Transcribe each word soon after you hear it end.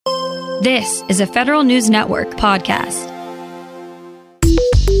This is a Federal News Network podcast.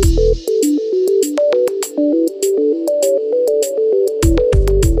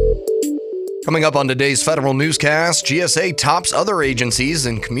 Coming up on today's Federal Newscast, GSA tops other agencies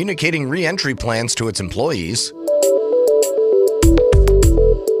in communicating re-entry plans to its employees.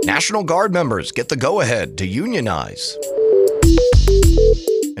 National Guard members get the go-ahead to unionize.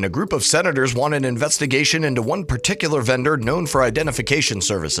 And a group of senators want an investigation into one particular vendor known for identification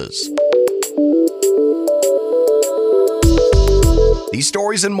services. These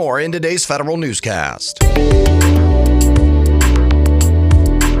stories and more in today's Federal Newscast.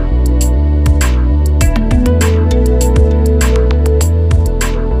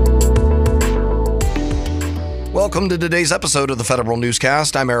 Welcome to today's episode of the Federal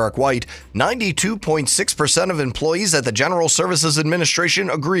Newscast. I'm Eric White. 92.6% of employees at the General Services Administration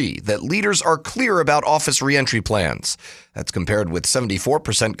agree that leaders are clear about office reentry plans. That's compared with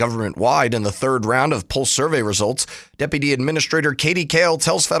 74% government-wide in the third round of Pulse survey results. Deputy Administrator Katie Kale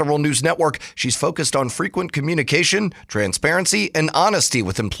tells Federal News Network she's focused on frequent communication, transparency, and honesty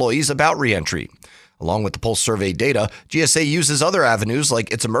with employees about reentry. Along with the Pulse survey data, GSA uses other avenues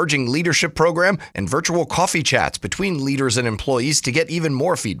like its emerging leadership program and virtual coffee chats between leaders and employees to get even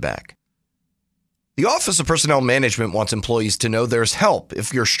more feedback. The Office of Personnel Management wants employees to know there's help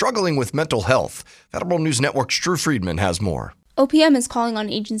if you're struggling with mental health. Federal News Network's Drew Friedman has more. OPM is calling on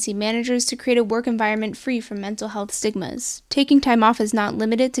agency managers to create a work environment free from mental health stigmas. Taking time off is not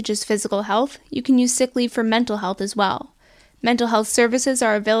limited to just physical health. You can use sick leave for mental health as well. Mental health services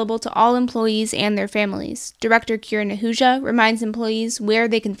are available to all employees and their families. Director Kira Nahuja reminds employees where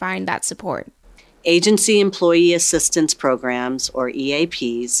they can find that support. Agency Employee Assistance Programs, or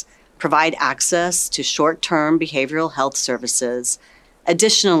EAPs, provide access to short-term behavioral health services.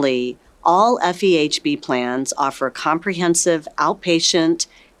 Additionally, all FEHB plans offer comprehensive outpatient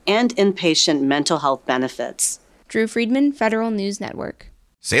and inpatient mental health benefits. Drew Friedman, Federal News Network.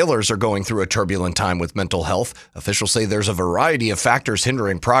 Sailors are going through a turbulent time with mental health. Officials say there's a variety of factors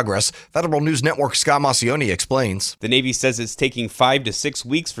hindering progress. Federal News Network Scott Maucione explains. The Navy says it's taking 5 to 6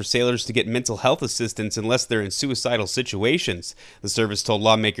 weeks for sailors to get mental health assistance unless they're in suicidal situations. The service told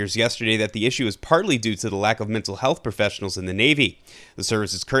lawmakers yesterday that the issue is partly due to the lack of mental health professionals in the Navy. The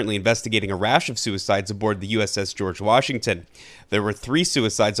service is currently investigating a rash of suicides aboard the USS George Washington. There were 3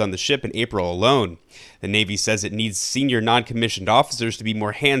 suicides on the ship in April alone. The Navy says it needs senior non-commissioned officers to be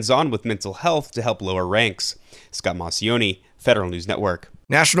more hands-on with mental health to help lower ranks. Scott Maucione, Federal News Network.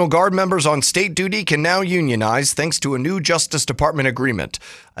 National Guard members on state duty can now unionize thanks to a new Justice Department agreement.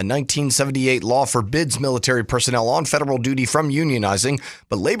 A 1978 law forbids military personnel on federal duty from unionizing,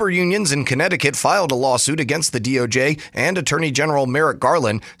 but labor unions in Connecticut filed a lawsuit against the DOJ and Attorney General Merrick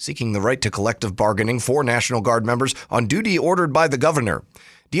Garland, seeking the right to collective bargaining for National Guard members on duty ordered by the governor.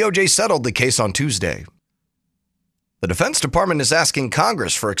 DOJ settled the case on Tuesday. The Defense Department is asking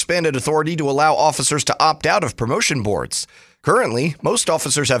Congress for expanded authority to allow officers to opt out of promotion boards. Currently, most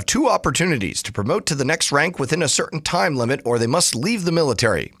officers have 2 opportunities to promote to the next rank within a certain time limit, or they must leave the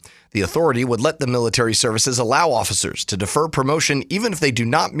military. The authority would let the military services allow officers to defer promotion even if they do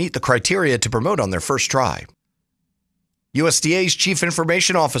not meet the criteria to promote on their first try. USDA's Chief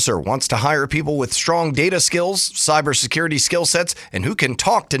Information Officer wants to hire people with strong data skills, cybersecurity skill sets, and who can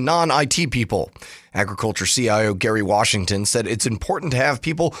talk to non-IT people. Agriculture CIO Gary Washington said it's important to have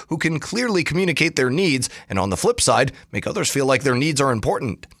people who can clearly communicate their needs and, on the flip side, make others feel like their needs are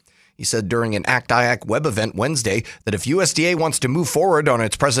important. He said during an ACT-IAC web event Wednesday that if USDA wants to move forward on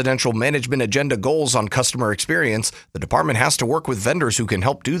its presidential management agenda goals on customer experience, the department has to work with vendors who can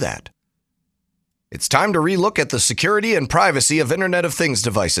help do that. It's time to relook at the security and privacy of Internet of Things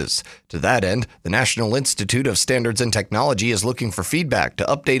devices. To that end, the National Institute of Standards and Technology is looking for feedback to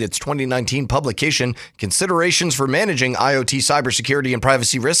update its 2019 publication, Considerations for Managing IoT Cybersecurity and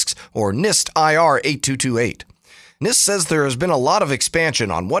Privacy Risks, or NIST IR 8228. NIST says there has been a lot of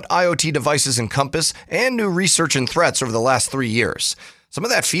expansion on what IoT devices encompass and new research and threats over the last 3 years. Some of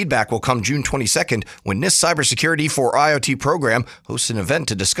that feedback will come June 22nd when NIST Cybersecurity for IoT program hosts an event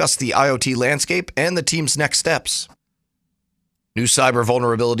to discuss the IoT landscape and the team's next steps. New cyber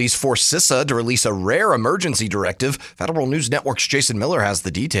vulnerabilities force CISA to release a rare emergency directive. Federal News Network's Jason Miller has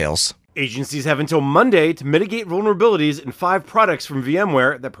the details. Agencies have until Monday to mitigate vulnerabilities in 5 products from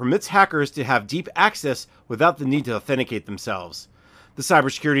VMware that permits hackers to have deep access without the need to authenticate themselves. The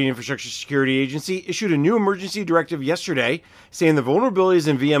Cybersecurity and Infrastructure Security Agency issued a new emergency directive yesterday, saying the vulnerabilities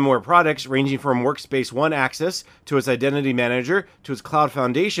in VMware products ranging from Workspace ONE access to its Identity Manager to its Cloud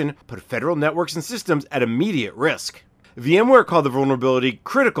Foundation put federal networks and systems at immediate risk. VMware called the vulnerability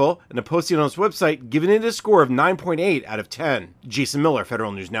critical in a posting on its website, giving it a score of 9.8 out of 10. Jason Miller,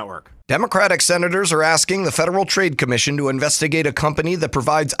 Federal News Network. Democratic senators are asking the Federal Trade Commission to investigate a company that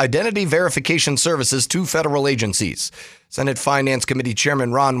provides identity verification services to federal agencies. Senate Finance Committee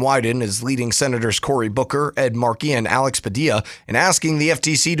Chairman Ron Wyden is leading Senators Cory Booker, Ed Markey, and Alex Padilla in asking the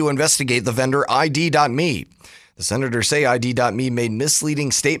FTC to investigate the vendor ID.me. The senators say ID.me made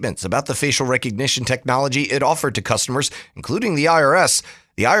misleading statements about the facial recognition technology it offered to customers, including the IRS.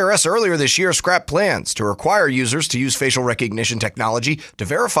 The IRS earlier this year scrapped plans to require users to use facial recognition technology to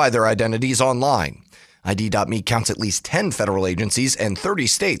verify their identities online. ID.me counts at least 10 federal agencies and 30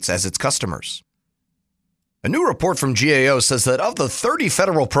 states as its customers. A new report from GAO says that of the 30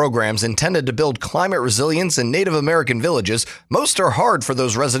 federal programs intended to build climate resilience in Native American villages, most are hard for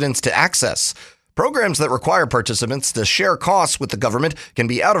those residents to access. Programs that require participants to share costs with the government can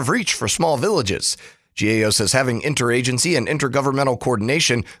be out of reach for small villages. GAO says having interagency and intergovernmental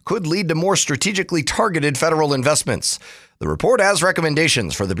coordination could lead to more strategically targeted federal investments. The report has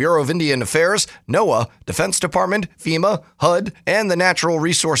recommendations for the Bureau of Indian Affairs, NOAA, Defense Department, FEMA, HUD, and the Natural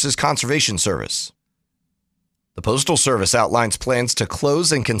Resources Conservation Service. The Postal Service outlines plans to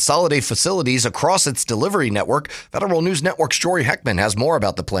close and consolidate facilities across its delivery network. Federal News Network's Jory Heckman has more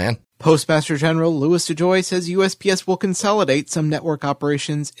about the plan. Postmaster General Louis DeJoy says USPS will consolidate some network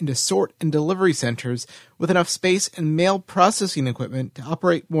operations into sort and delivery centers with enough space and mail processing equipment to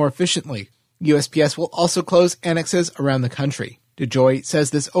operate more efficiently. USPS will also close annexes around the country. DeJoy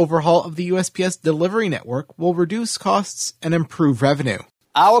says this overhaul of the USPS delivery network will reduce costs and improve revenue.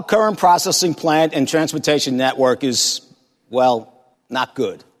 Our current processing plant and transportation network is, well, not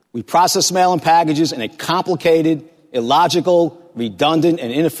good. We process mail and packages in a complicated, illogical, redundant,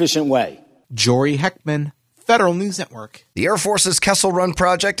 and inefficient way. Jory Heckman, Federal News Network. The Air Force's Kessel Run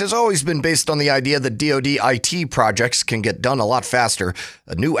project has always been based on the idea that DoD IT projects can get done a lot faster.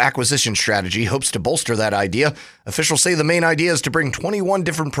 A new acquisition strategy hopes to bolster that idea. Officials say the main idea is to bring 21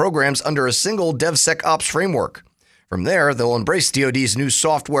 different programs under a single DevSecOps framework. From there, they'll embrace DoD's new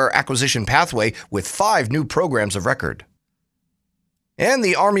software acquisition pathway with 5 new programs of record. And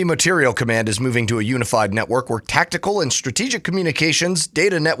the Army Materiel Command is moving to a unified network where tactical and strategic communications,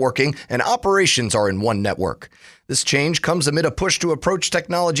 data networking, and operations are in one network. This change comes amid a push to approach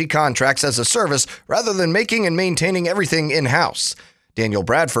technology contracts as a service rather than making and maintaining everything in-house. Daniel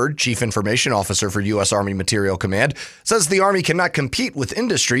Bradford, Chief Information Officer for U.S. Army Materiel Command, says the Army cannot compete with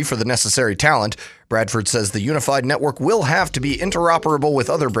industry for the necessary talent. Bradford says the unified network will have to be interoperable with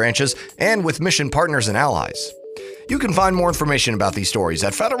other branches and with mission partners and allies. You can find more information about these stories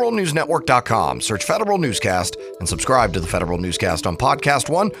at federalnewsnetwork.com. Search Federal Newscast and subscribe to the Federal Newscast on Podcast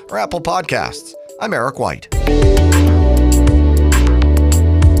One or Apple Podcasts. I'm Eric White.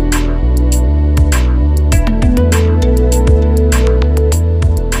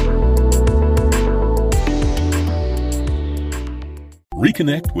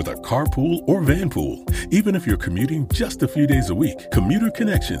 Reconnect with a carpool or vanpool. Even if you're commuting just a few days a week, Commuter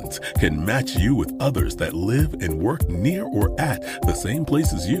Connections can match you with others that live and work near or at the same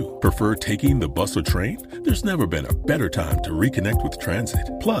place as you. Prefer taking the bus or train? There's never been a better time to reconnect with transit.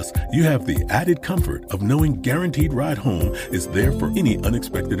 Plus, you have the added comfort of knowing Guaranteed Ride Home is there for any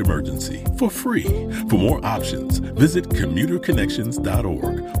unexpected emergency for free. For more options, visit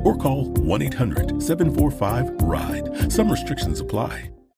commuterconnections.org or call 1-800-745-RIDE. Some restrictions apply.